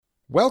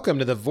Welcome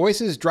to the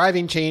Voices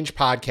Driving Change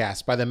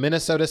podcast by the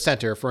Minnesota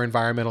Center for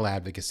Environmental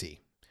Advocacy.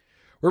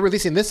 We're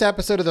releasing this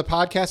episode of the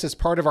podcast as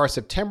part of our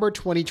September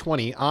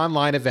 2020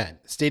 online event,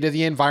 State of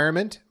the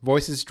Environment,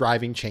 Voices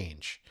Driving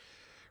Change.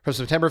 From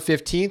September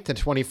 15th to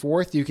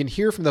 24th, you can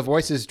hear from the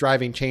Voices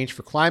Driving Change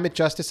for climate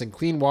justice and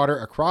clean water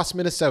across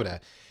Minnesota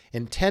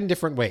in 10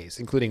 different ways,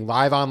 including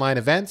live online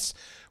events,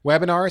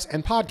 webinars,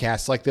 and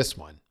podcasts like this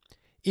one.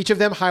 Each of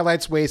them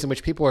highlights ways in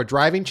which people are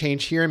driving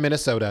change here in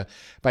Minnesota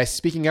by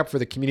speaking up for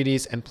the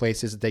communities and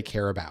places that they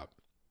care about.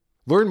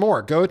 Learn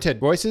more. Go to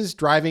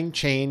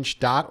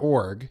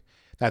voicesdrivingchange.org.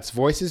 That's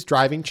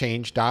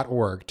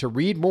voicesdrivingchange.org to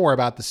read more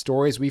about the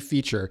stories we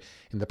feature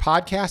in the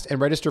podcast and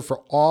register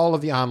for all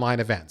of the online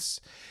events.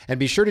 And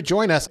be sure to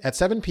join us at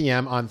 7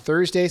 p.m. on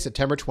Thursday,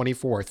 September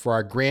 24th for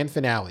our grand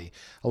finale,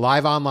 a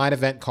live online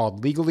event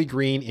called Legally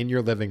Green in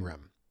Your Living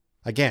Room.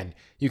 Again,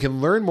 you can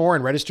learn more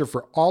and register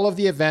for all of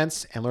the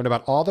events and learn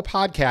about all the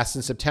podcasts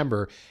in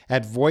September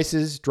at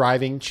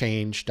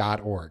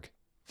voicesdrivingchange.org.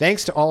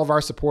 Thanks to all of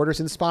our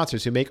supporters and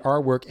sponsors who make our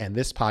work and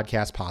this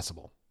podcast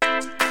possible.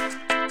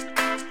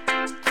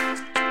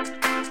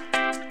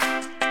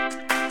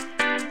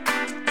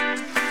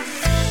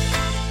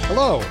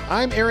 Hello,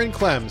 I'm Aaron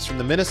Clems from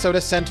the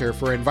Minnesota Center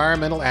for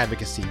Environmental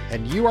Advocacy,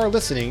 and you are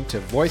listening to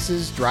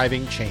Voices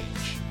Driving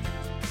Change.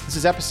 This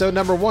is episode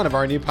number 1 of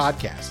our new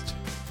podcast.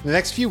 In the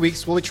next few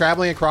weeks, we'll be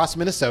traveling across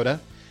Minnesota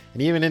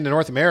and even into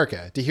North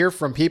America to hear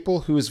from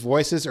people whose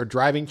voices are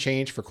driving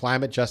change for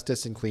climate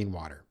justice and clean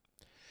water.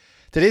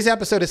 Today's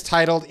episode is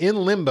titled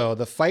In Limbo,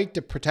 the Fight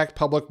to Protect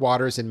Public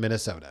Waters in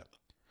Minnesota.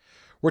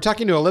 We're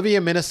talking to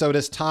Olivia,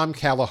 Minnesota's Tom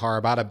Kalahar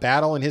about a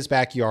battle in his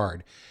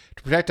backyard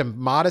to protect a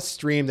modest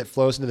stream that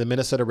flows into the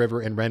Minnesota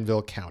River in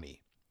Renville County.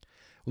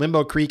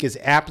 Limbo Creek is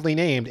aptly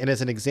named and is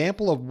an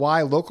example of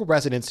why local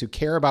residents who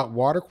care about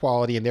water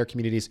quality in their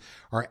communities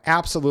are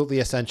absolutely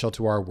essential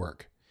to our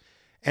work.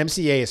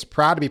 MCA is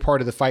proud to be part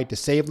of the fight to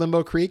save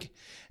Limbo Creek,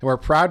 and we're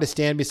proud to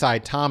stand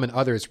beside Tom and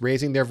others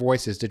raising their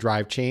voices to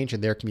drive change in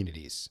their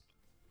communities.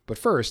 But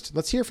first,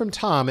 let's hear from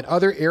Tom and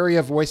other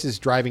area voices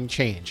driving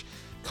change,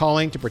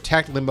 calling to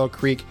protect Limbo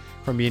Creek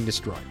from being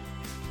destroyed.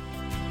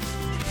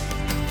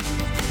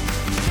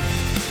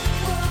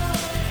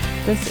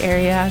 This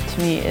area to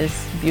me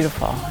is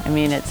beautiful. I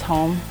mean, it's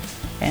home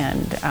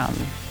and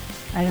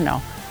I don't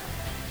know.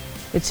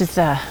 It's just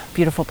a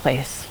beautiful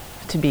place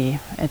to be.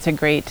 It's a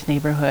great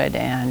neighborhood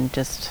and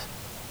just,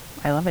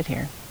 I love it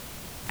here.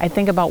 I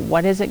think about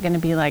what is it going to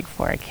be like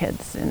for our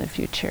kids in the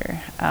future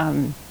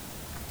and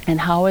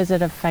how is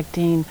it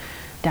affecting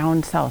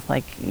down south?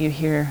 Like you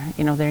hear,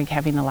 they're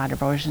having a lot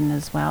of erosion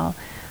as well.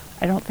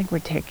 I don't think we're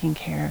taking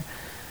care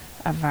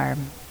of our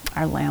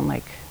land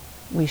like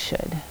we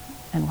should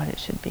and what it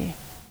should be.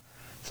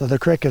 So the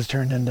creek has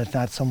turned into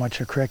not so much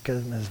a creek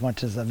as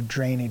much as a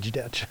drainage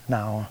ditch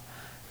now.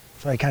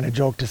 So I kind of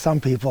joke to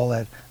some people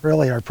that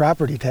really our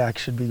property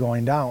tax should be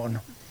going down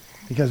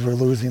because we're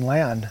losing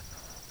land.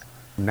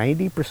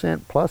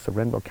 90% plus of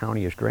Renville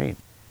County is drained.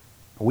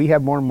 We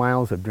have more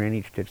miles of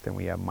drainage ditch than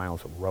we have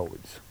miles of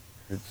roads.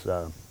 It's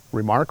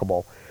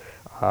remarkable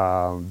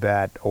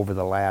that over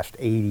the last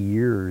 80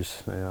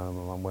 years,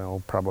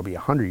 probably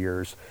 100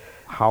 years,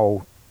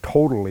 how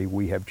totally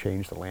we have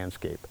changed the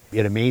landscape.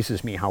 It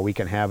amazes me how we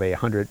can have a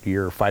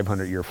 100-year,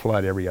 500-year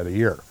flood every other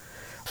year.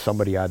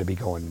 Somebody ought to be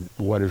going,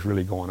 what is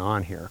really going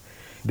on here?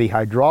 The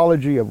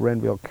hydrology of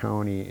Renville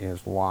County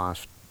is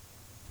lost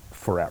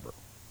forever.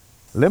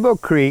 Limbo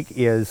Creek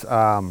is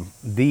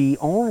the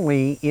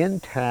only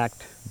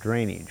intact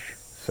drainage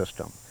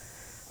system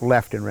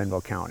left in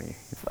Renville County.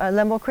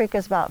 Limbo Creek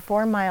is about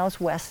 4 miles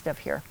west of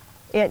here.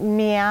 It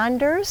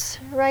meanders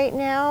right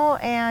now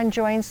and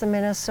joins the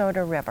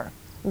Minnesota River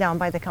down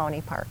by the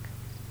county park.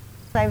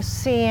 I've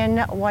seen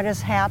what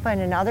has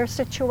happened in other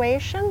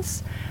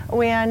situations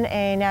when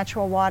a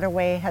natural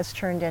waterway has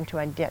turned into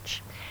a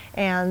ditch.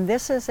 And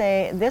this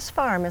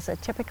farm is a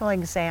typical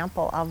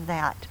example of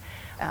that.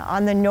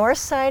 On the north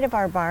side of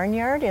our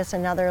barnyard is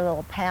another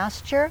little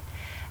pasture.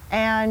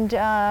 And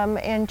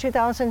in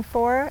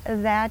 2004,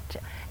 that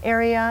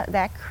area,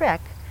 that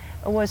creek,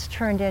 was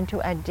turned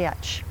into a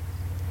ditch.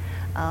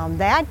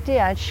 That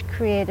ditch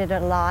created a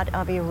lot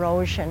of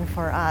erosion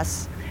for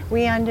us.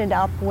 We ended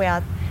up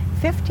with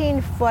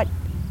 15-foot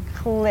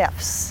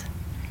cliffs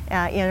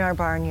in our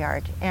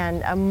barnyard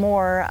and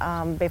more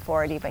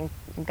before it even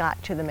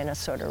got to the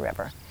Minnesota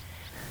River.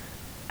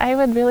 I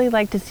would really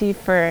like to see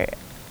for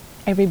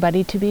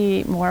everybody to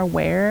be more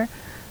aware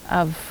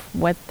of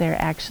what their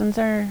actions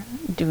are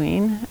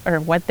doing or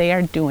what they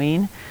are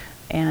doing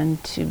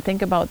and to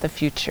think about the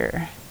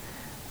future.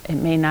 It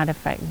may not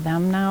affect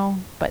them now,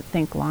 but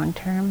think long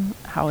term,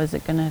 how is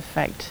it going to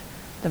affect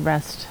the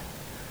rest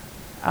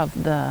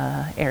of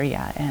the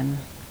area and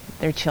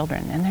their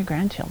children and their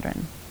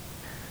grandchildren.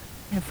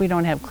 If we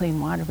don't have clean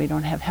water, we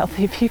don't have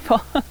healthy people.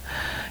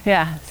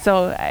 Yeah,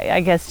 so I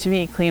guess to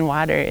me, clean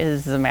water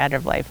is a matter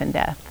of life and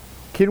death.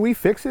 Can we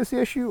fix this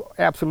issue?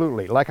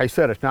 Absolutely. Like I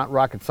said, it's not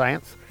rocket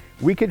science.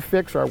 We could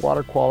fix our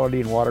water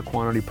quality and water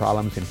quantity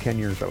problems in 10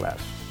 years or less.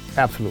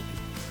 Absolutely.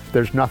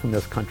 There's nothing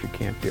this country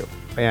can't do.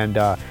 And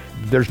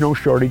there's no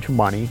shortage of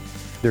money.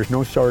 There's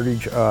no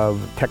shortage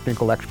of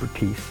technical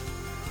expertise.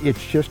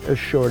 It's just a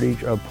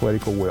shortage of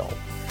political will.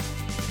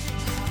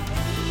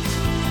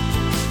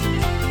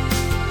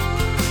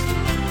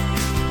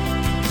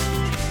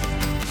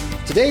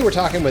 Today we're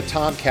talking with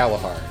Tom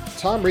Kalahar.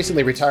 Tom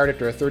recently retired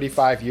after a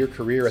 35-year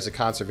career as a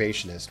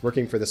conservationist,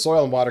 working for the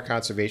Soil and Water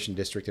Conservation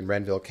District in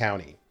Renville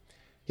County.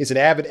 He's an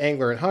avid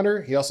angler and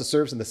hunter. He also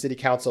serves in the City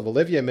Council of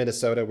Olivia,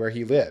 Minnesota, where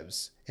he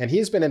lives. And he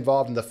has been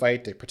involved in the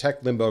fight to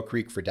protect Limbo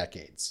Creek for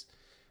decades.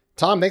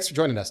 Tom, thanks for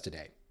joining us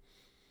today.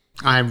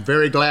 I'm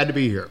very glad to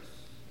be here.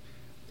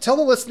 Tell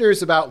the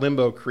listeners about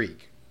Limbo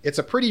Creek. It's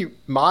a pretty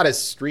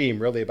modest stream,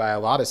 really, by a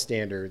lot of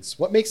standards.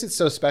 What makes it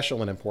so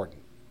special and important?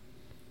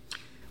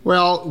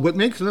 Well, what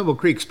makes Limbo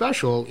Creek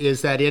special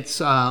is that it's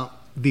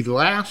the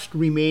last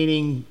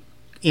remaining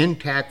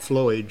intact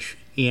flowage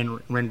in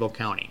Renville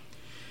County.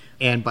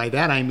 And by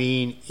that I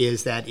mean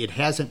is that it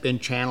hasn't been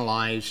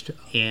channelized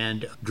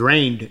and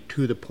drained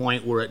to the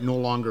point where it no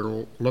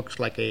longer looks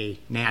like a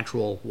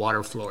natural water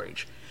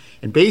flowage.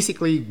 And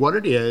basically what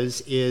it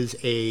is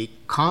a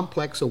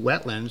complex of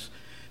wetlands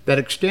that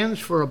extends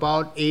for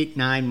about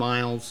 8-9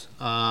 miles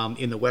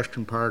in the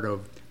western part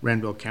of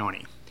Renville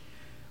County.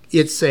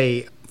 It's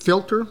a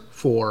filter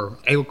for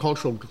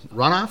agricultural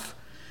runoff,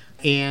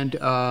 and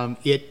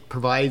it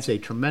provides a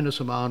tremendous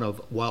amount of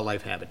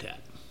wildlife habitat.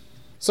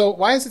 So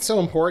why is it so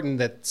important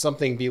that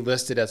something be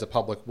listed as a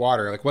public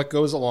water? Like, what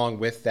goes along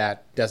with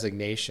that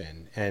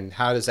designation, and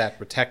how does that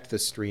protect the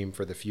stream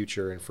for the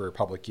future and for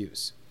public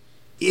use?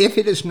 If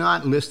it is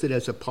not listed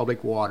as a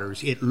public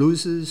waters, it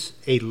loses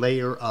a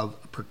layer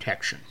of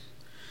protection.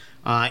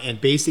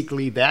 And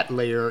basically that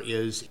layer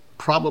is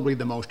probably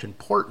the most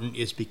important,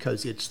 is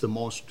because it's the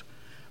most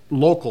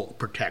local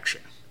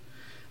protection.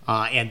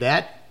 And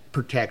that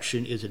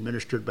protection is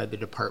administered by the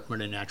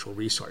Department of Natural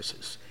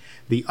Resources.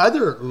 The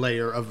other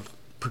layer of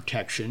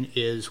protection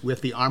is with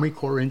the Army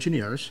Corps of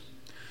Engineers.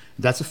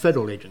 That's a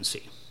federal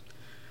agency.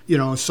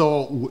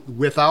 So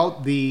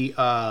without the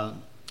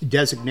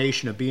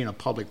designation of being a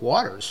public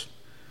waters,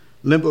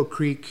 Limbo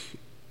Creek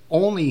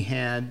only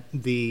had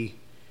the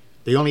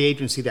only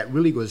agency that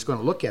really was going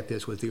to look at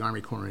this was the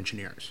Army Corps of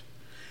Engineers.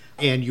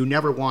 And you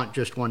never want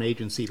just one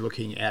agency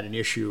looking at an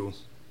issue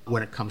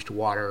when it comes to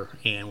water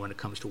and when it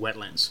comes to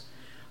wetlands.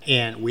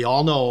 And we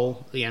all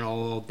know,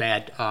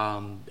 that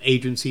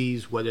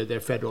agencies, whether they're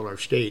federal or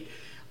state,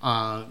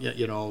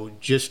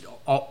 just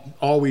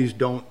always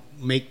don't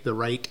make the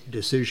right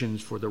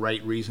decisions for the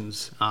right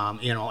reasons,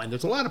 and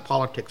there's a lot of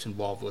politics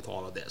involved with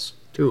all of this,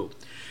 too.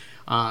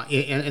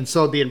 And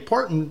so the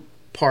important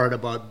part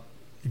about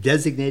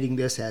designating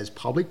this as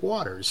public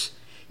waters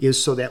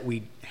is so that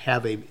we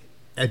have a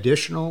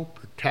additional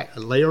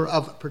layer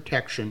of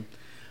protection.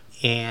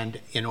 And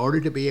in order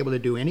to be able to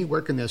do any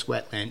work in this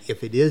wetland,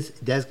 if it is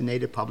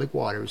designated public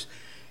waters,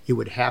 you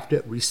would have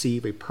to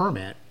receive a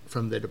permit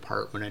from the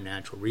Department of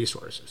Natural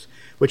Resources,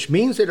 which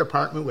means the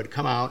department would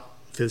come out,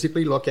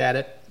 physically look at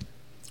it,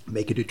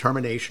 make a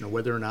determination of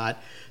whether or not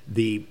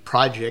the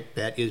project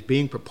that is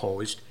being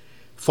proposed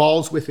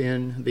falls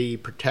within the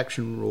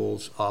protection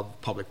rules of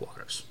public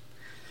waters.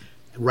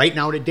 Right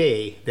now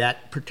today,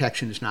 that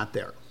protection is not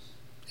there.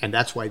 And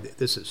that's why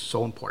this is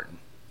so important.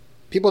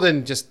 People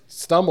didn't just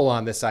stumble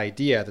on this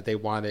idea that they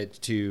wanted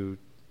to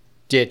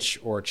ditch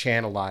or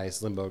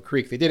channelize Limbo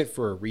Creek. They did it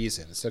for a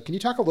reason. So can you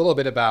talk a little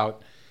bit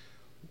about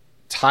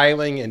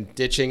tiling and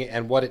ditching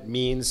and what it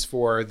means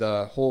for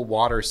the whole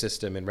water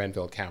system in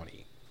Renville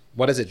County?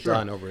 What has it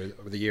done over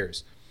the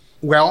years?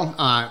 Well,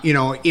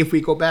 if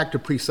we go back to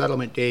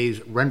pre-settlement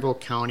days, Renville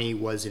County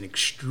was an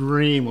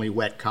extremely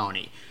wet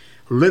county.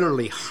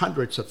 Literally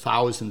hundreds of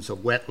thousands of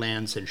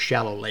wetlands and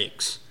shallow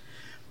lakes.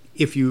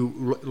 If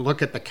you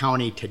look at the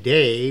county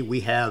today,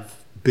 we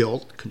have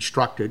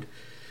constructed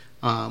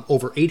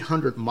over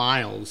 800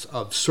 miles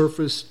of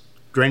surface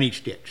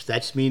drainage ditch.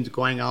 That means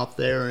going out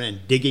there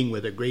and digging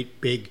with a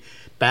great big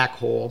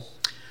backhoe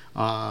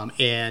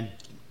and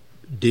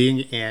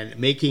digging and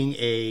making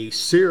a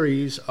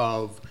series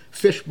of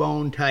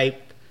fishbone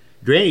type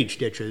drainage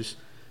ditches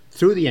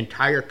through the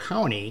entire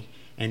county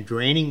and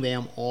draining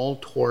them all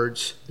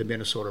towards the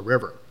Minnesota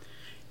River.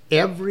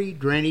 Every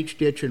drainage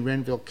ditch in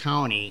Renville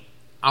County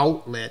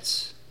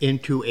outlets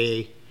into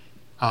a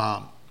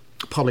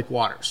public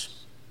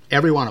waters,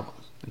 every one of them,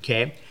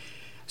 okay?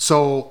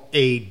 So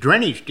a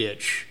drainage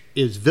ditch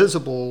is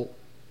visible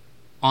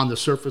on the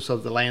surface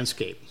of the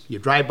landscape. You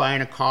drive by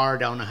in a car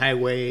down the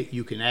highway,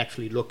 you can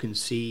actually look and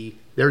see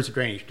there's a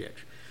drainage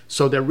ditch.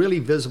 So they're really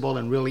visible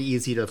and really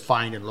easy to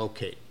find and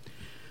locate.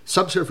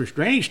 Subsurface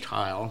drainage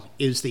tile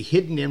is the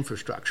hidden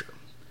infrastructure.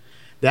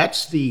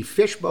 That's the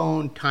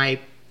fishbone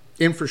type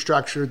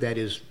infrastructure that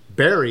is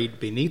buried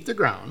beneath the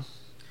ground,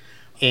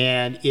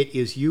 and it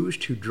is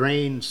used to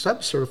drain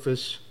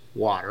subsurface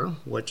water,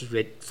 which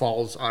it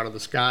falls out of the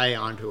sky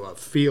onto a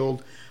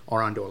field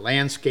or onto a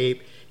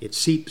landscape. It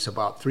seeps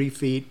about 3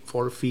 feet,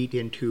 4 feet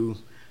into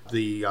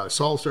the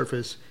soil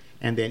surface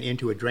and then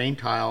into a drain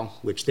tile,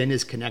 which then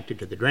is connected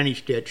to the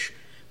drainage ditch,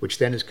 which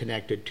then is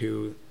connected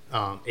to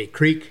a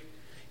creek,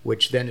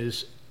 which then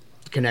is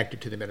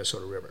connected to the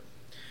Minnesota River.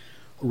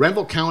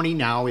 Renville County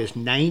now is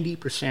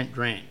 90%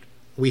 drained.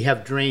 We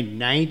have drained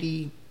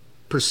 90%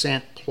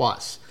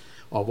 plus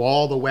of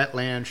all the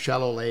wetlands,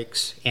 shallow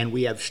lakes, and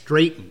we have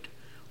straightened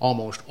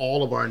almost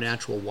all of our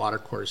natural water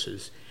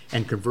courses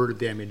and converted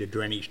them into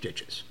drainage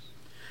ditches.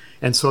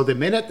 And so the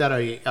minute that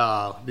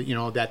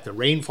that the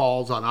rain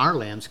falls on our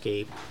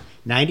landscape,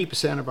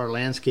 90% of our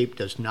landscape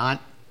does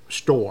not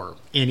store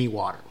any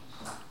water.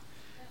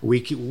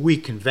 We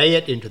convey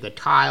it into the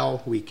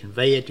tile, we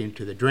convey it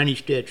into the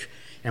drainage ditch,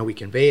 and we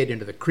convey it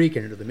into the creek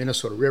and into the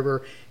Minnesota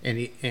River,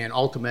 and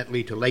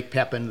ultimately to Lake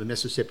Pepin, the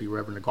Mississippi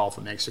River, and the Gulf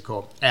of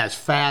Mexico as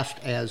fast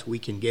as we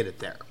can get it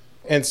there.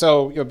 And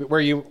so, where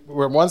you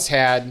once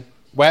had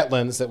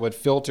wetlands that would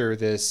filter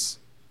this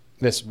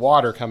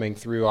water coming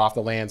through off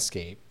the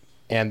landscape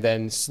and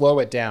then slow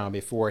it down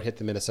before it hit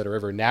the Minnesota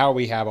River, now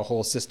we have a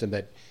whole system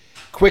that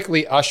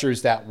quickly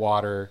ushers that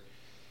water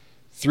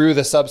through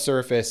the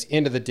subsurface,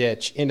 into the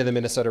ditch, into the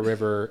Minnesota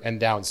River, and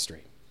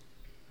downstream.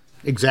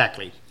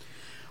 Exactly.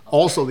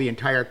 Also, the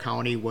entire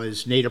county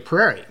was native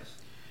prairie,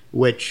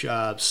 which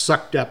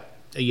sucked up,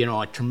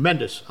 a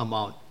tremendous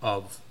amount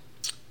of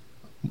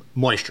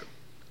moisture,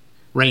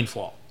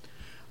 rainfall.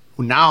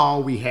 Now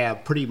we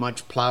have pretty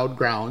much plowed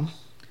ground,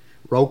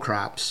 row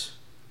crops,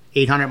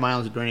 800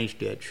 miles of drainage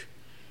ditch,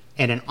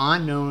 and an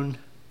unknown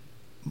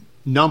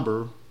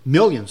number,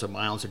 millions of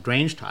miles of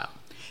drainage tile.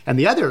 And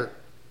the other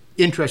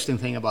interesting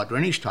thing about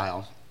drainage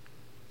tile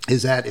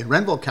is that in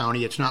Renville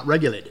County, it's not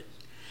regulated.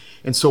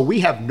 And so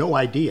we have no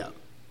idea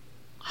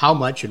how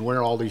much and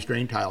where all these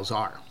drain tiles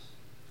are.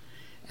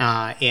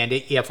 And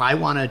if I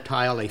want to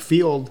tile a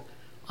field,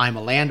 I'm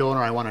a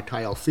landowner, I want to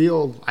tile a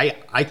field,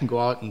 I can go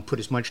out and put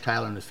as much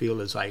tile in the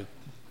field as I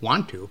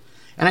want to,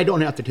 and I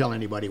don't have to tell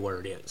anybody where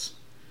it is.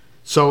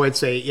 So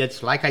it's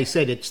like I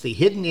said, it's the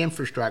hidden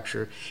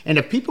infrastructure. And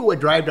if people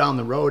would drive down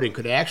the road and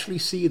could actually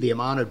see the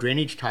amount of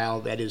drainage tile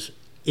that is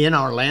in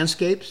our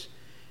landscapes,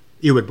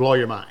 it would blow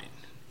your mind.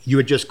 You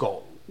would just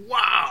go,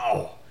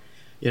 wow,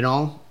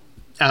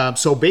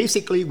 So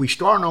basically, we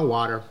store no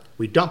water.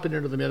 We dump it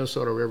into the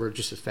Minnesota River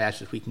just as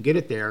fast as we can get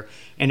it there.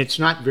 And it's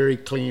not very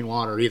clean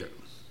water either,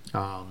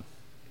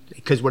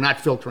 because we're not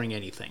filtering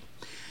anything.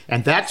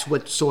 And that's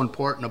what's so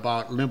important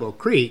about Limbo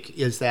Creek,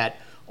 is that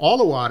all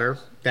the water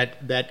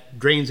that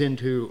drains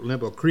into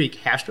Limbo Creek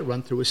has to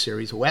run through a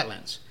series of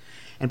wetlands.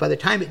 And by the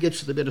time it gets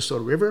to the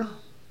Minnesota River,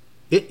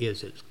 it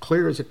is as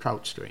clear as a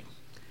trout stream.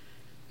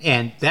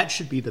 And that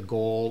should be the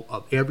goal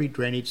of every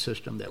drainage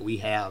system that we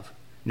have,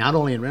 not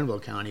only in Renville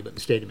County, but in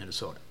the state of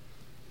Minnesota.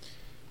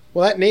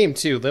 Well, that name,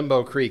 too,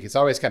 Limbo Creek, it's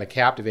always kind of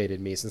captivated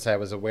me since I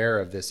was aware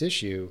of this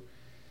issue,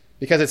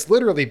 because it's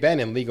literally been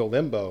in legal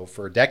limbo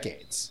for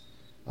decades.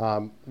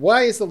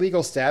 Why is the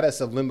legal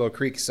status of Limbo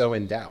Creek so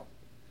in doubt?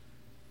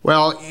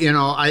 Well,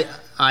 I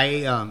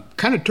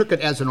kind of took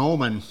it as an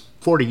omen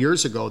 40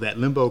 years ago that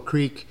Limbo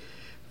Creek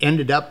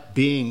ended up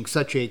being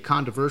such a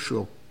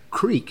controversial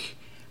creek,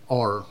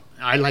 or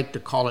I like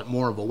to call it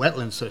more of a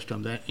wetland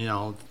system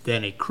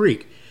than a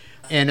creek.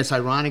 And it's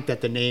ironic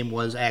that the name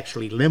was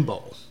actually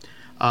Limbo.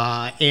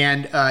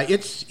 And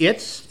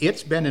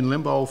it's been in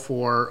limbo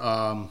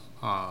for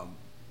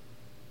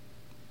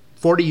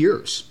 40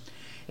 years.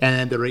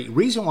 And the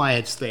reason why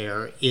it's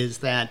there is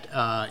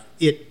that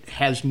it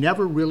has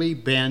never really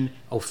been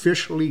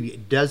officially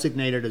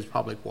designated as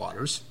public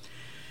waters.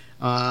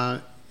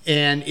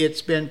 And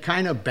it's been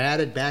kind of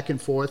batted back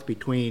and forth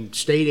between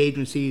state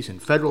agencies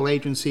and federal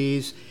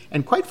agencies.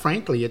 And quite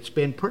frankly, it's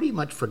been pretty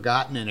much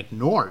forgotten and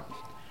ignored.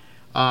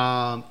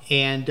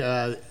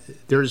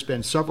 There's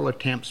been several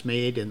attempts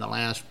made in the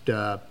last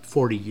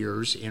 40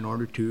 years in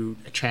order to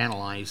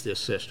channelize this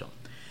system.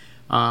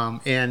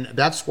 And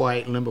that's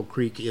why Limbo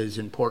Creek is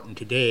important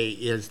today,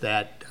 is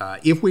that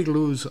if we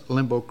lose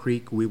Limbo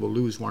Creek, we will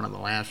lose one of the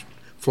last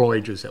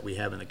flowages that we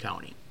have in the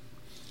county.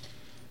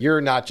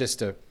 You're not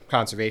just a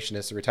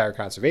conservationist, a retired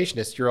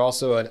conservationist, you're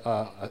also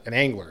an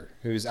angler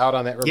who's out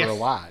on that river a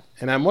lot.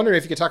 And I'm wondering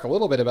if you could talk a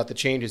little bit about the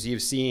changes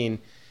you've seen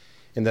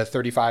in the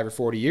 35 or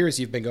 40 years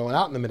you've been going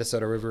out in the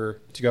Minnesota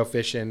River to go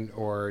fishing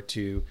or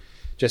to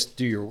just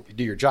do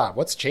your job.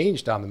 What's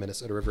changed on the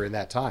Minnesota River in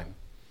that time?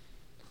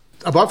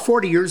 About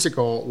 40 years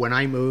ago, when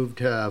I moved,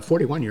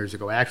 41 years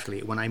ago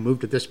actually, when I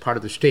moved to this part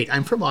of the state,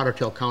 I'm from Otter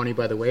Tail County,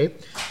 by the way.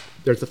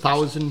 There's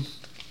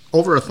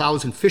over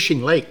 1,000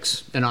 fishing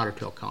lakes in Otter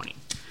Tail County.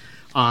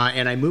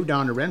 And I moved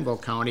down to Renville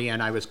County,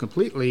 and I was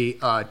completely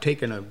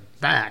taken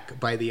aback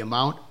by the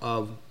amount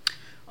of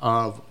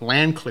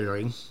land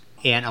clearing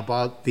and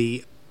about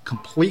the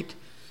complete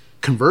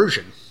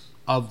conversion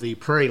of the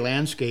prairie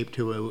landscape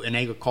to an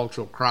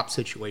agricultural crop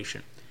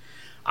situation.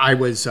 I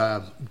was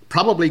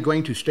probably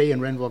going to stay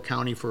in Renville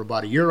County for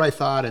about a year, I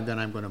thought, and then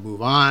I'm going to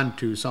move on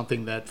to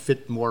something that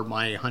fit more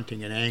my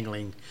hunting and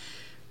angling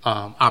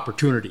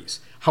opportunities.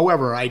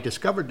 However, I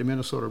discovered the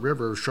Minnesota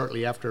River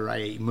shortly after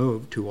I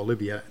moved to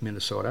Olivia,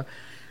 Minnesota,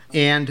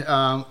 and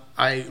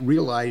I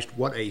realized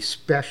what a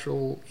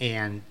special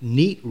and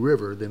neat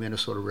river the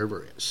Minnesota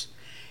River is.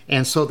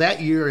 And so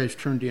that year has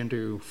turned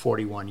into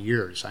 41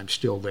 years. I'm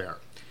still there.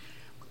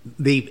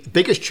 The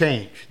biggest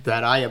change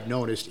that I have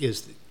noticed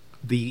is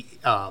the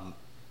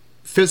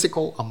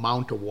physical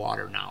amount of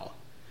water now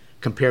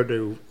compared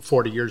to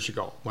 40 years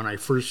ago when I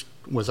first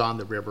was on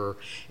the river.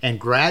 And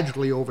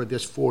gradually over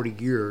this 40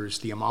 years,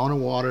 the amount of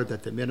water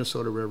that the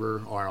Minnesota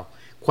River, or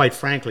quite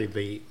frankly,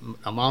 the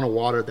amount of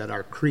water that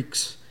our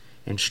creeks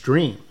and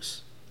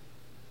streams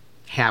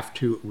have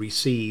to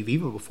receive,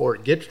 even before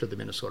it gets to the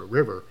Minnesota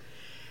River,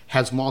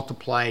 has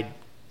multiplied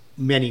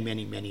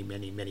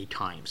many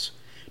times.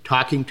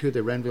 Talking to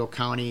the Renville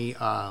County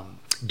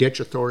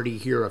Ditch Authority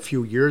here a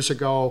few years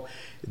ago,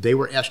 they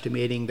were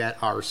estimating that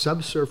our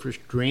subsurface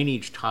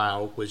drainage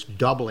tile was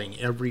doubling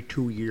every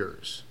 2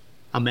 years.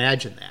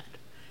 Imagine that,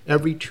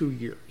 every 2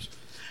 years.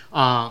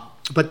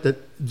 But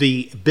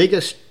the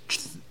biggest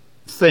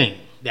thing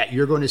that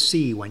you're going to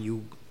see when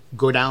you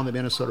go down the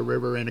Minnesota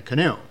River in a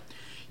canoe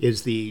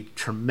is the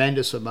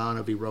tremendous amount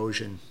of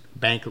erosion,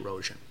 bank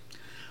erosion.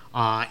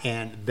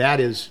 And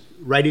that is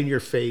right in your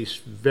face,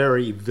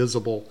 very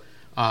visible.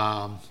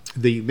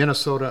 The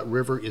Minnesota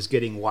River is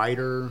getting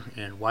wider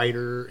and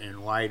wider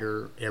and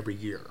wider every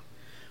year.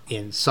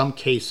 In some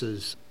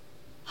cases,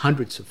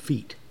 hundreds of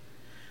feet.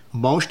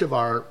 Most of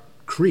our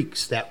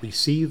creeks that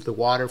receive the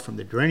water from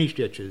the drainage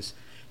ditches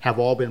have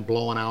all been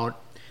blown out.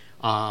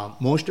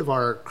 Most of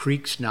our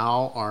creeks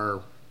now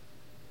are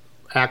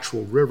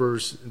actual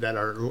rivers that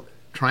are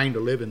trying to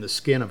live in the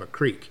skin of a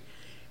creek,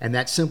 and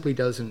that simply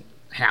doesn't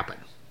happen,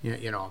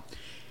 you know.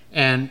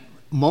 And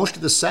most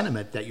of the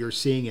sediment that you're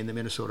seeing in the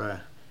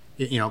Minnesota,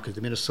 you know, because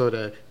the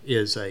Minnesota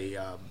is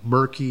a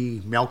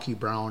murky, milky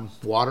brown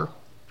water,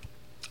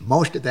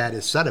 most of that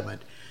is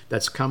sediment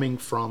that's coming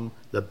from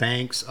the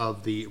banks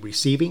of the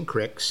receiving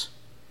creeks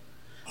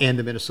and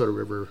the Minnesota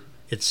River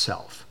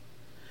itself.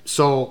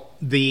 So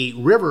the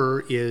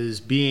river is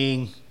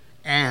being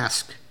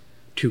asked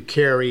to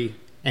carry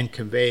and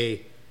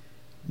convey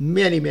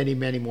many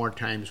more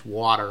times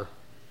water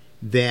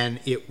than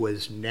it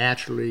was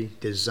naturally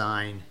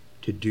designed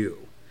to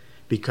do,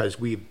 because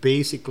we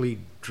basically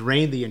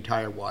drained the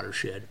entire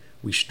watershed,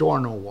 we store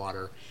no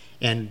water,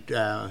 and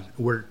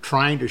we're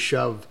trying to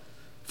shove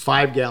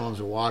 5 gallons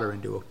of water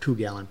into a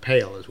 2-gallon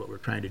pail is what we're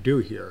trying to do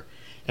here,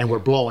 and we're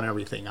blowing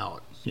everything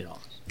out, you know.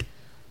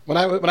 When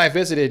I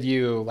visited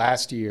you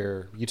last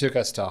year, you took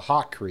us to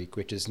Hawk Creek,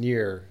 which is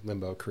near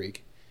Limbo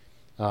Creek,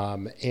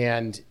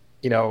 and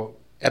you know,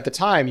 at the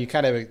time you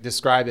kind of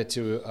described it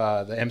to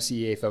the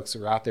MCEA folks who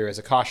were out there as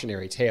a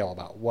cautionary tale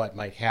about what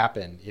might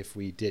happen if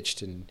we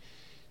ditched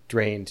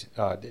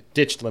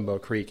Limbo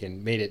Creek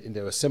and made it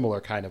into a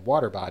similar kind of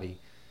water body.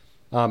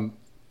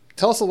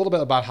 Tell us a little bit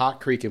about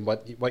Hawk Creek and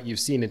what you've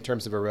seen in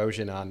terms of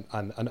erosion on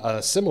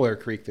a similar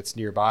creek that's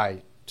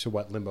nearby to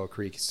what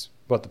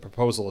the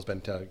proposal has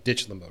been to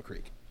ditch Limbo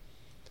Creek.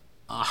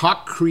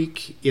 Hawk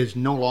Creek is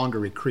no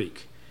longer a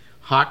creek.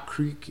 Hawk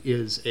Creek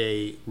is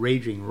a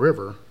raging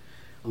river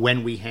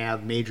when we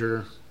have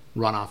major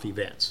runoff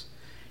events.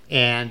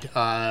 And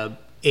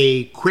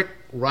a quick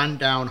run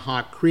down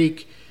Hawk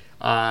Creek,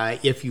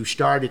 if you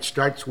it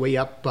starts way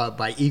up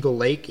by Eagle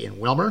Lake in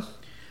Wilmer,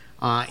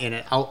 and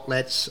it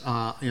outlets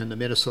in the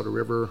Minnesota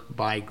River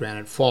by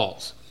Granite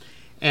Falls.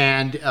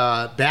 And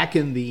back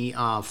in the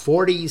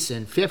 40s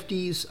and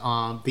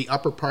 50s, the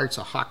upper parts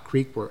of Hawk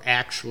Creek were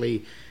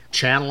actually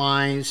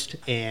channelized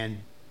and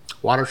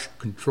water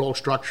control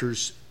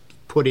structures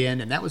put in,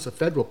 and that was a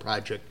federal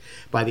project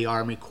by the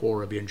Army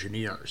Corps of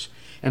Engineers.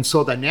 And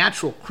so the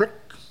natural creek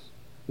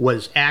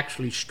was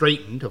actually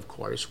straightened, of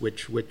course,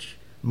 which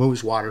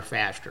moves water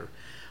faster.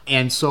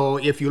 And so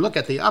if you look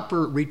at the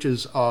upper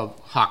reaches of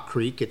Hawk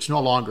Creek, it's no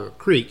longer a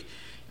creek.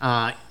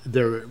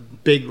 They're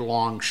big,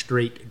 long,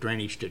 straight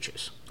drainage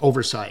ditches,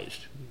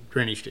 oversized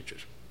drainage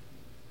ditches.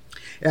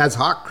 As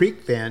Hawk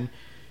Creek then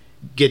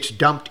gets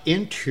dumped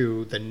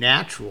into the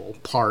natural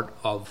part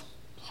of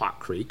Hawk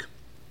Creek,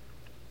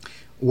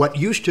 what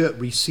used to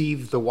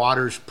receive the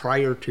waters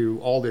prior to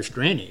all this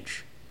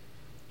drainage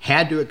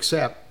had to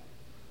accept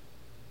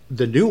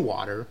the new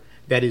water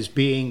that has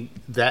been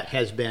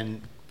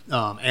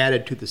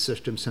added to the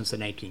system since the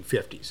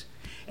 1950s.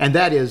 And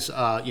that is,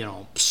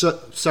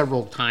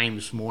 several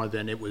times more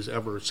than it was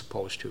ever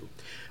supposed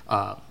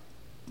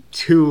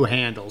to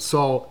handle.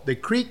 So the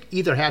creek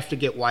either has to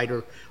get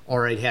wider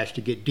or it has to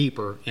get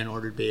deeper in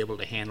order to be able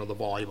to handle the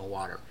volume of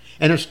water.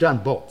 And it's done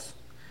both.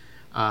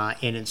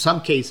 And in some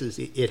cases,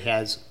 it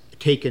has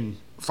taken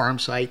farm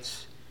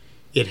sites.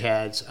 It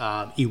has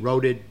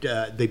eroded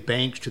the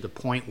banks to the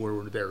point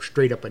where they're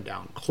straight up and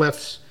down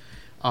cliffs.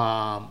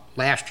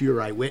 Last year,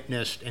 I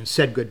witnessed and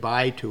said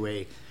goodbye to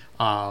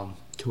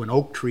an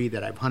oak tree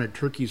that I've hunted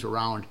turkeys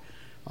around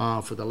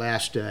for the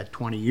last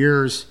 20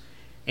 years.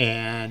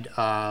 And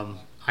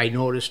I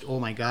noticed,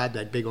 oh my God,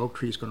 that big oak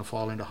tree is going to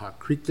fall into Hawk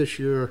Creek this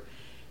year.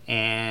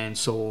 And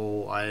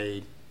so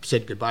I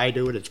said goodbye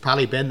to it. It's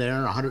probably been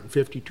there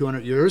 150,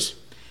 200 years.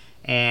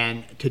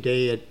 And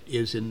today it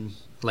is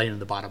laying in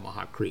the bottom of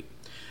Hawk Creek.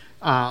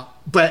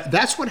 But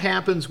that's what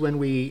happens when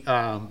we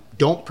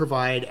don't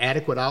provide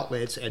adequate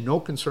outlets and no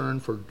concern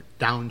for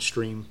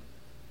downstream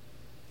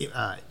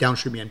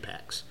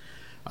impacts.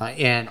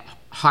 And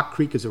Hawk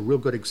Creek is a real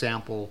good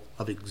example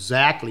of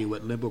exactly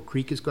what Limbo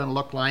Creek is going to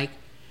look like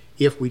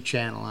if we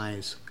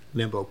channelize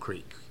Limbo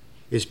Creek.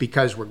 Is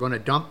because we're going to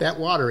dump that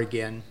water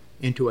again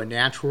into a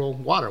natural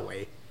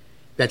waterway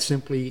that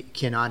simply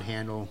cannot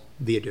handle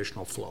the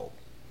additional flow.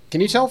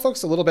 Can you tell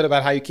folks a little bit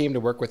about how you came to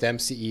work with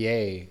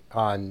MCEA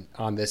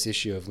on this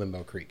issue of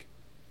Limbo Creek?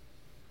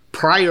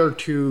 Prior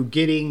to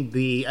getting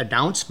the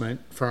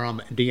announcement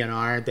from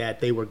DNR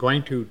that they were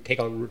going to take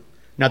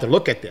another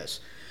look at this,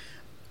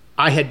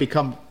 I had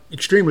become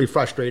extremely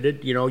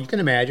frustrated. You can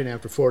imagine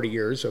after 40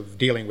 years of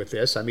dealing with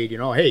this, I mean,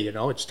 hey,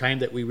 it's time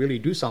that we really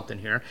do something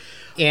here.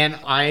 And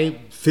I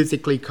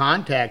physically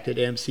contacted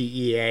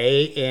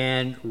MCEA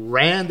and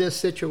ran this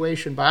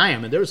situation by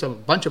them. And there's a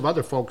bunch of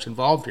other folks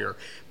involved here.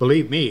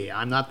 Believe me,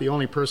 I'm not the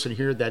only person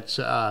here that's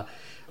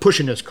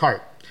pushing this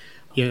cart,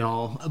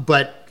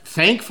 But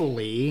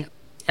thankfully,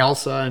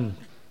 Elsa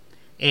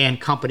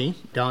and company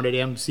down at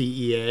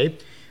MCEA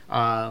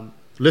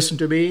listened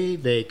to me.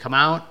 They come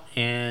out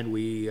and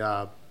we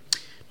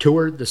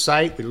toured the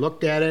site. We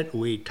looked at it.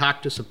 We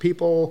talked to some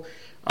people,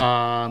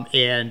 and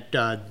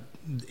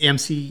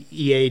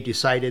MCEA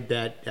decided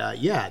that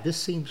this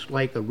seems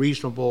like a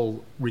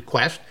reasonable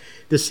request.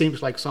 This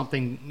seems like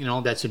something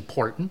that's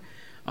important,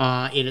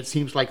 and it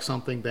seems like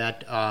something that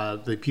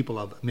the people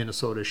of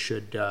Minnesota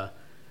should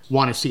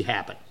want to see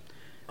happen.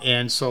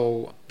 And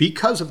so,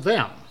 because of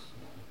them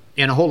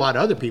and a whole lot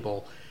of other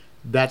people,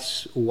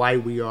 that's why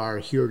we are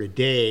here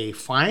today,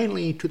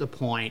 finally to the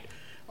point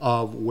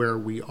of where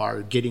we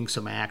are getting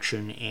some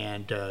action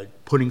and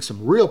putting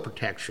some real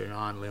protection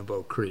on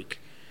Limbo Creek.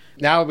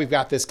 Now we've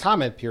got this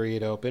comment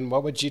period open.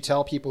 What would you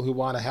tell people who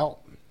want to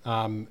help?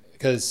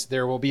 Because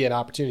there will be an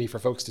opportunity for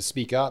folks to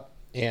speak up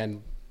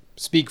and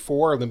speak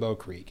for Limbo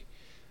Creek.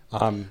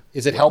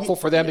 Is it helpful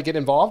for them to get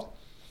involved?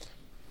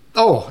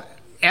 Oh,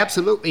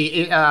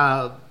 absolutely.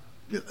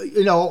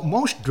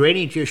 Most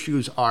drainage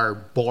issues are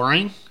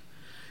boring.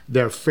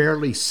 They're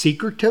fairly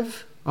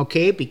secretive,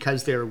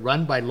 because they're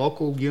run by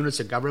local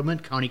units of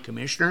government, county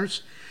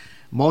commissioners.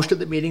 Most of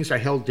the meetings are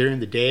held during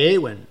the day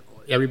when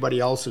everybody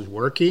else is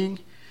working.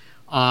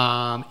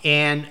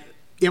 And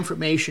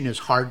information is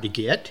hard to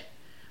get.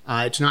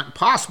 It's not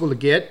impossible to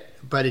get,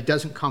 but it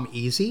doesn't come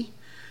easy.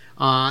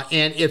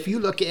 And if you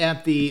look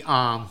at the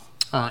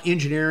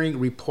engineering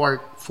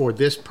report for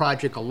this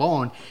project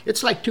alone,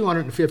 it's like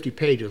 250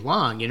 pages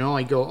long.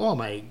 I go, oh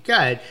my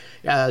God.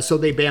 So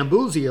they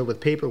bamboozle you with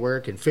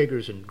paperwork and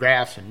figures and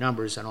graphs and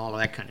numbers and all of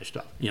that kind of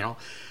stuff,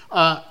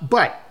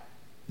 But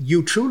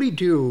you truly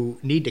do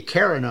need to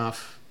care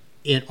enough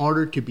in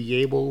order to be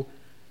able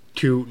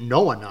to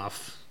know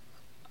enough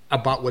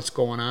about what's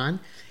going on.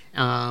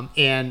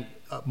 And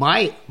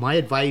my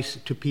advice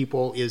to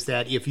people is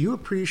that if you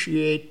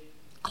appreciate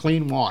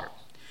clean water,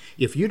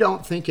 if you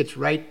don't think it's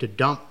right to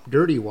dump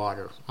dirty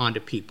water onto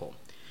people,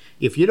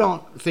 if you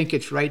don't think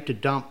it's right to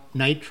dump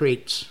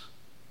nitrates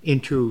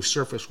into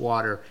surface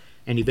water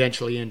and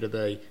eventually into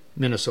the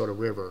Minnesota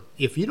River,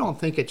 if you don't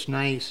think it's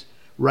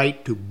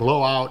right to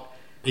blow out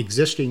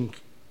existing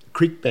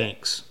creek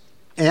banks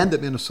and the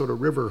Minnesota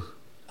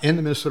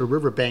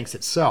River banks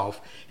itself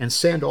and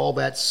send all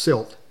that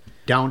silt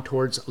down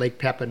towards Lake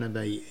Pepin and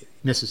the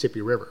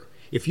Mississippi River,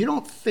 if you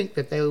don't think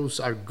that those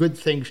are good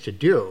things to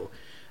do,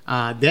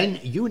 then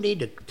you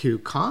need to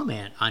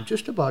comment on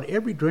just about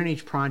every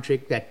drainage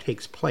project that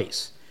takes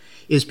place.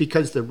 Is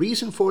because the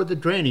reason for the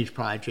drainage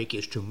project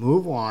is to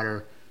move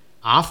water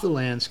off the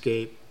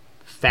landscape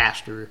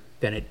faster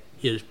than it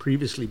is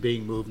previously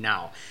being moved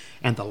now.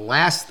 And the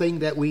last thing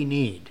that we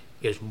need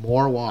is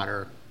more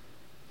water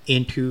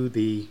into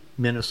the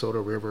Minnesota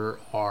River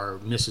or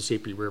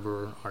Mississippi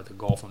River or the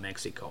Gulf of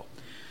Mexico.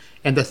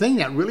 And the thing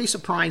that really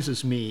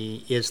surprises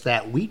me is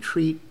that we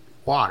treat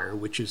water,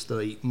 which is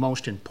the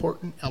most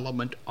important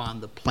element on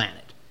the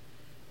planet,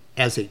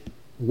 as a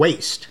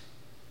waste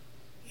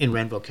in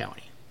Renville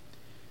County.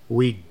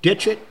 We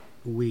ditch it,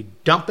 we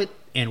dump it,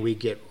 and we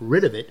get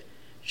rid of it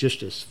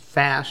just as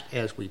fast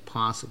as we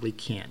possibly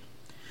can.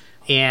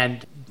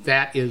 And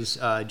that is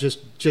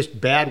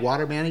just bad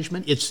water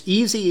management. It's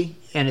easy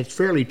and it's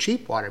fairly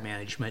cheap water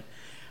management,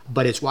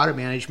 but it's water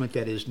management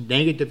that is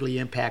negatively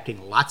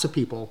impacting lots of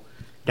people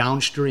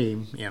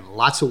downstream in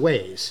lots of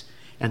ways.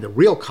 And the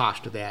real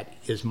cost of that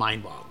is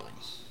mind-boggling.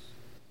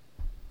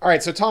 All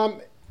right, so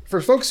Tom,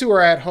 for folks who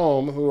are at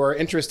home who are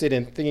interested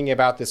in thinking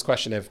about this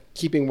question of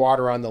keeping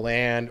water on the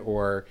land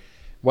or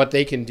what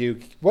they can do,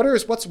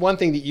 what's one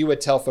thing that you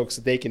would tell folks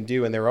that they can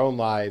do in their own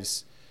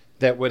lives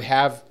that would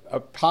have a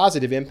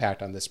positive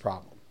impact on this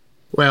problem?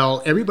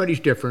 Well, everybody's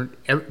different,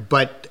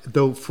 but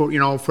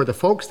for the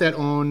folks that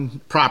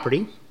own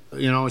property,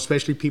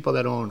 especially people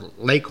that own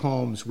lake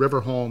homes,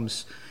 river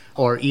homes,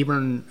 or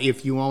even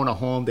if you own a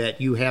home that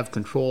you have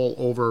control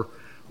over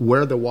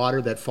where the water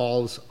that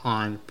falls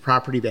on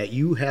property that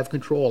you have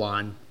control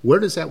on, where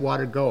does that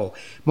water go?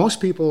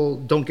 Most people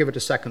don't give it a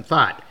second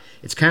thought.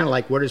 It's kind of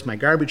like, where does my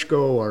garbage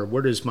go, or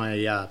where does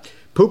my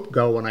poop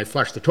go when I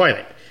flush the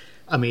toilet?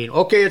 I mean,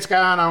 okay, it's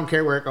gone, I don't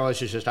care where it goes,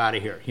 it's just out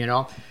of here,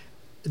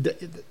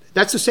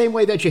 That's the same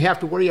way that you have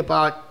to worry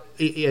about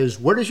is,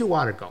 where does your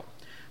water go?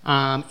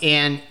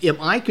 And am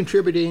I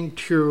contributing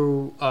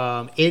to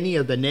any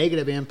of the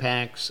negative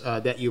impacts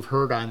that you've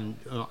heard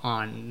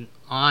on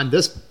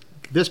this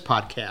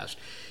podcast?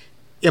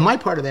 Am I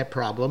part of that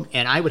problem?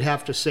 And I would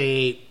have to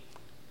say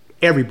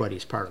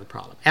everybody's part of the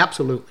problem.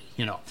 Absolutely.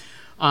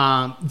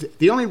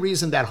 The only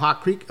reason that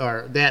Hawk Creek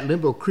or that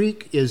Limbo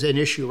Creek is an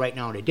issue right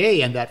now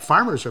today and that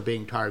farmers are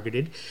being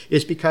targeted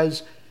is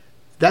because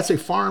that's a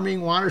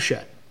farming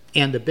watershed.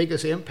 And the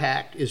biggest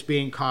impact is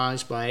being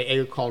caused by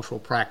agricultural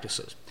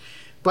practices.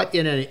 But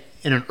in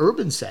an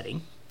urban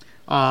setting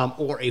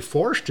or a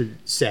forested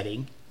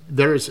setting,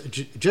 there's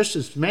just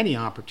as many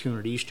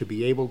opportunities to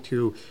be able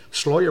to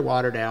slow your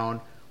water down,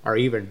 or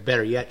even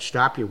better yet,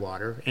 stop your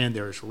water. And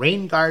there's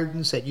rain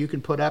gardens that you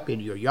can put up in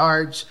your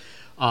yards,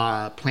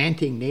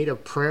 planting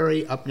native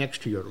prairie up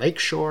next to your lake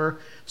shore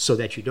so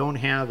that you don't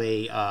have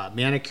a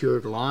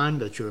manicured lawn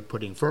that you're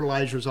putting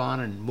fertilizers on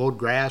and mowed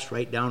grass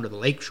right down to the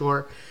lake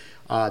shore.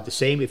 The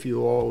same if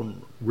you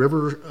own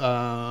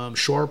river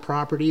shore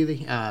property,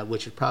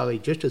 which is probably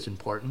just as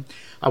important.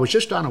 I was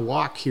just on a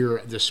walk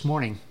here this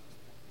morning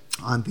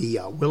on the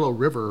Willow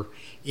River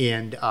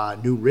in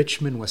New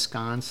Richmond,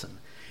 Wisconsin.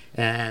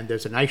 And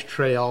there's a nice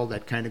trail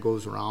that kind of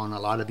goes around a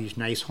lot of these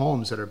nice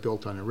homes that are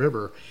built on the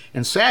river.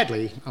 And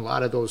sadly, a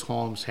lot of those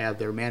homes have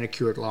their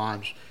manicured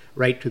lawns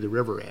right to the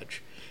river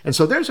edge. And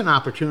so there's an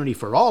opportunity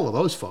for all of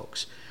those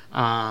folks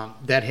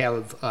that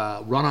have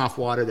runoff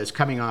water that's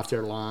coming off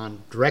their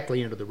lawn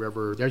directly into the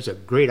river. There's a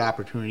great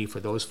opportunity for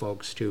those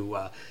folks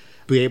to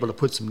be able to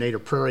put some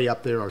native prairie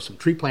up there or some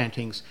tree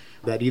plantings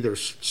that either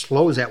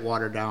slows that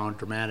water down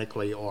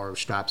dramatically or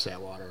stops that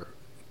water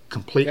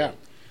completely. Yeah.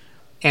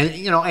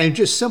 And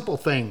just simple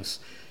things,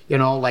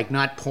 like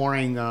not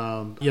pouring,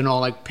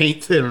 like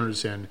paint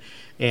thinners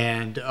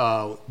and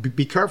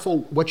be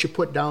careful what you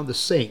put down the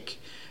sink,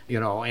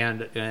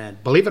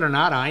 and believe it or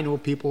not, I know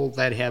people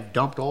that have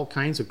dumped all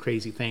kinds of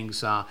crazy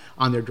things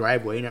on their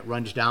driveway, and it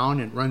runs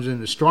down and runs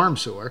into storm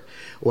sewer.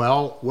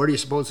 Well, where do you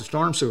suppose the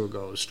storm sewer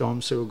goes?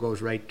 Storm sewer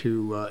goes right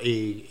to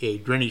a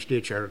drainage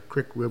ditch or a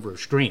creek, river, or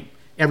stream,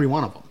 every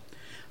one of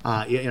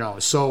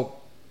them. So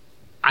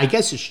I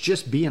guess it's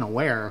just being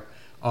aware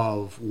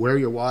of where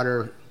your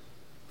water,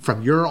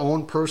 from your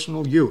own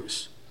personal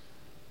use,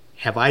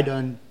 have I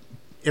done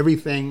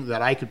everything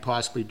that I could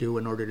possibly do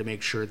in order to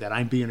make sure that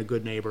I'm being a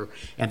good neighbor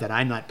and that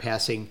I'm not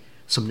passing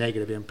some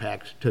negative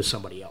impact to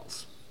somebody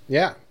else.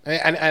 Yeah,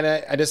 and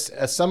I just,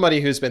 as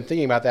somebody who's been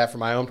thinking about that for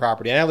my own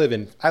property, and I live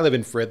in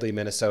Fridley,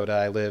 Minnesota.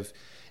 I live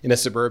in a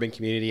suburban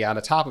community on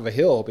the top of a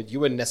hill, but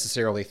you wouldn't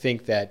necessarily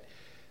think that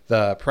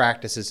the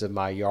practices of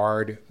my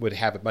yard would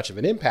have much of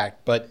an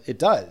impact, but it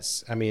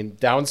does. I mean,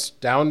 down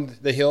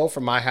the hill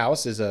from my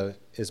house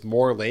is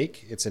Moore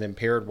Lake. It's an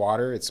impaired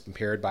water. It's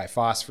impaired by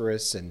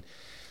phosphorus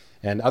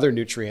and other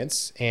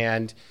nutrients.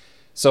 And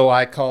so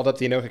I called up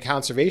the Anoka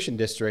Conservation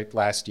District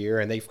last year,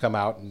 and they've come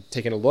out and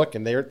taken a look,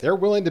 and they're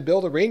willing to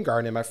build a rain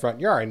garden in my front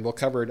yard, and we'll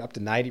cover up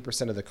to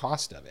 90% of the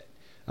cost of it.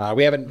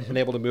 We haven't been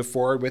able to move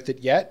forward with it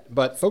yet,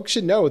 but folks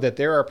should know that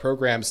there are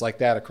programs like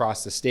that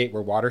across the state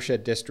where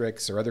watershed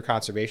districts or other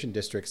conservation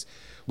districts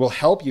will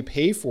help you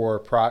pay for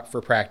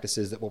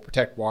practices that will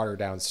protect water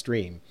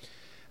downstream.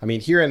 I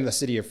mean, here in the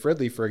city of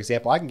Fridley, for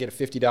example, I can get a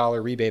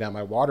 $50 rebate on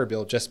my water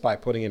bill just by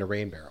putting in a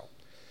rain barrel.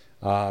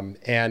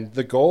 And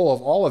the goal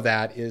of all of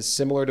that is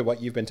similar to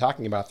what you've been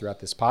talking about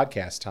throughout this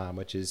podcast, Tom,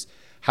 which is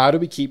how do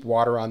we keep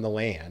water on the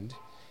land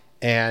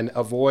and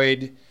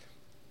avoid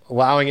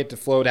allowing it to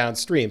flow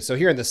downstream. So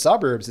here in the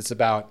suburbs, it's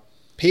about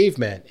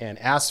pavement and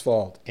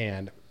asphalt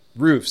and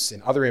roofs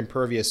and other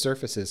impervious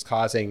surfaces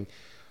causing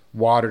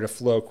water to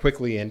flow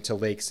quickly into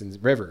lakes and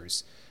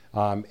rivers.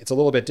 It's a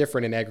little bit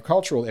different in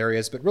agricultural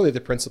areas, but really the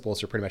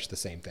principles are pretty much the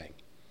same thing.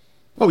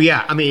 Oh,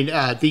 yeah. I mean,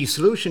 the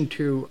solution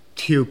to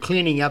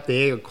cleaning up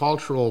the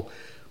agricultural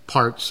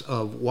parts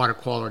of water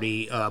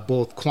quality,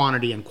 both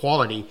quantity and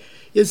quality,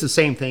 is the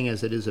same thing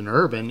as it is in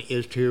urban,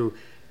 is to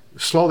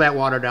slow that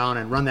water down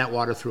and run that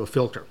water through a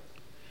filter.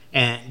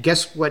 And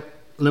guess what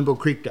Limbo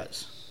Creek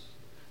does?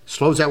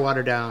 Slows that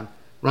water down,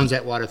 runs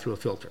that water through a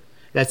filter.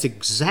 That's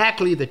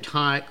exactly the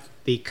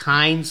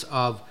kinds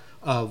of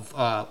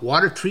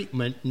water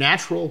treatment,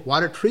 natural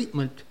water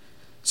treatment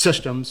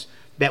systems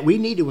that we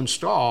need to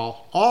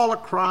install all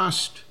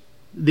across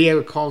the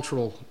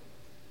agricultural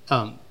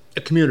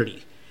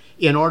community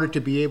in order to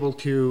be able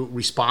to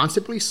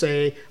responsibly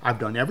say, I've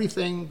done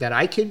everything that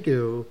I can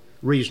do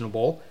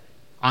reasonable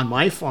on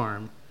my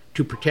farm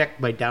to protect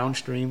my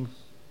downstream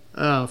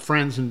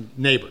friends and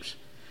neighbors.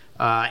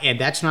 And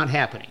that's not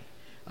happening.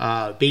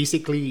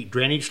 Basically,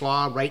 drainage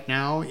law right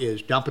now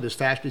is dump it as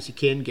fast as you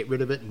can, get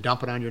rid of it, and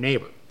dump it on your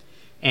neighbor.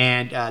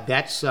 And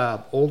that's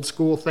old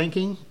school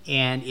thinking,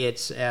 and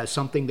it's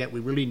something that we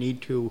really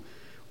need to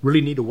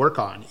work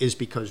on, is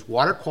because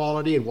water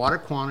quality and water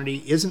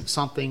quantity isn't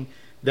something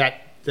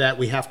that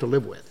we have to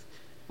live with.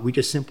 We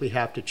just simply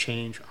have to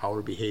change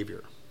our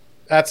behavior.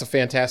 That's a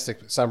fantastic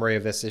summary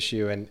of this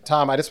issue. And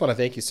Tom, I just want to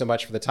thank you so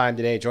much for the time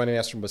today, joining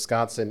us from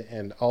Wisconsin,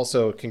 and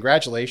also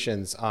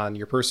congratulations on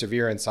your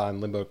perseverance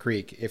on Limbo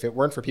Creek. If it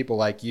weren't for people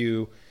like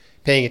you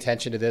paying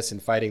attention to this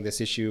and fighting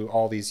this issue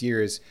all these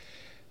years,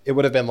 it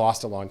would have been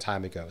lost a long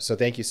time ago. So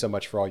thank you so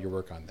much for all your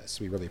work on this.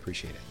 We really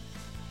appreciate it.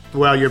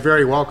 Well, you're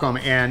very welcome.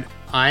 And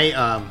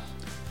I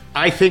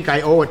think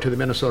I owe it to the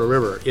Minnesota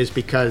River, is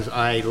because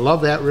I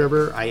love that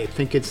river. I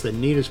think it's the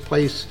neatest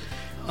place,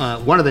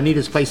 one of the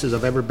neatest places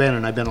I've ever been,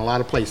 and I've been a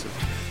lot of places.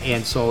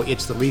 And so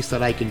it's the least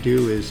that I can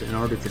do is in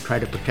order to try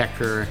to protect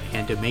her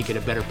and to make it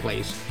a better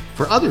place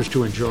for others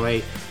to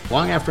enjoy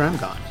long after I'm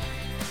gone.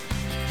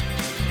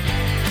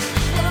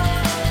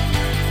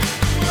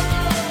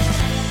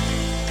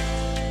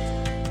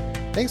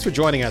 Thanks for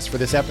joining us for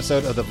this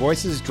episode of the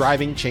Voices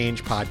Driving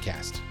Change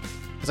podcast.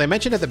 As I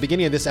mentioned at the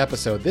beginning of this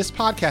episode, this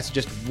podcast is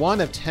just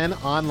one of 10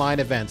 online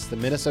events the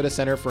Minnesota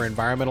Center for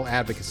Environmental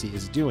Advocacy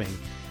is doing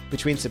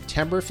between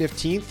September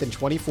 15th and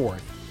 24th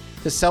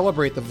to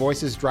celebrate the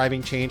voices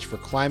driving change for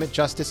climate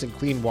justice and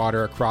clean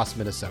water across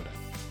Minnesota.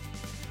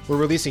 We're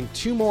releasing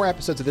 2 more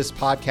episodes of this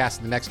podcast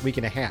in the next week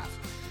and a half,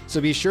 so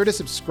be sure to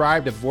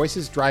subscribe to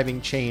Voices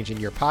Driving Change in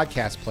your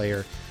podcast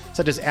player,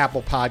 such as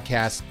Apple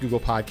Podcasts, Google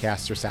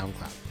Podcasts, or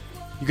SoundCloud.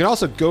 You can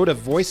also go to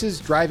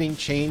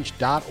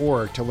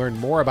voicesdrivingchange.org to learn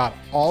more about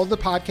all of the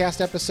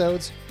podcast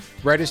episodes,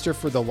 register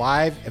for the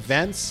live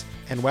events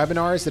and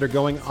webinars that are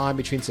going on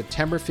between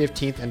September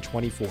 15th and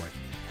 24th.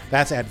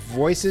 That's at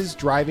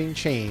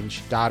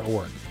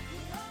voicesdrivingchange.org.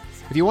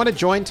 If you want to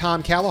join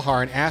Tom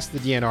Kalahar and ask the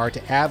DNR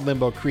to add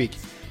Limbo Creek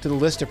to the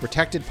list of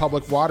protected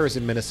public waters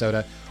in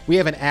Minnesota, we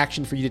have an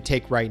action for you to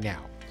take right now.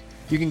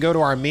 You can go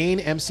to our main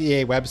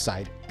MCEA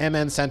website,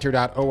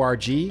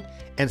 mncenter.org,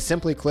 and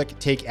simply click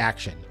Take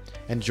Action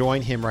and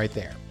join him right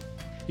there.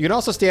 You can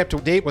also stay up to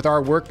date with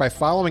our work by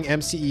following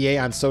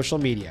MCEA on social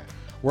media.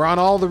 We're on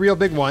all the real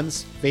big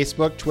ones,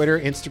 Facebook, Twitter,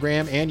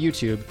 Instagram, and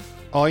YouTube.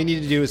 All you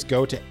need to do is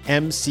go to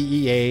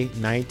MCEA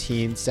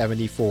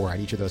 1974 on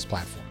each of those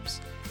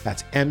platforms.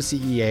 That's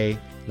MCEA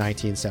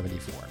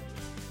 1974.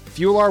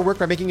 Fuel our work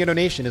by making a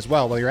donation as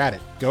well while you're at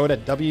it. Go to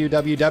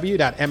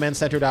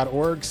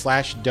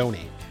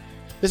www.mncenter.org/donate.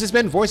 This has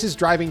been Voices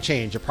Driving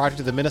Change, a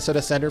project of the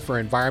Minnesota Center for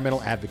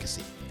Environmental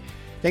Advocacy.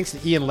 Thanks to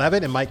Ian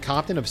Levitt and Mike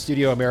Compton of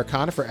Studio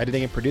Americana for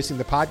editing and producing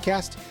the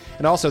podcast,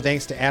 and also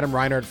thanks to Adam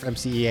Reinhardt from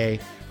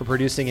MCEA for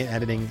producing and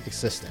editing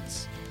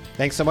assistance.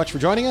 Thanks so much for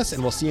joining us,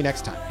 and we'll see you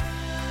next time.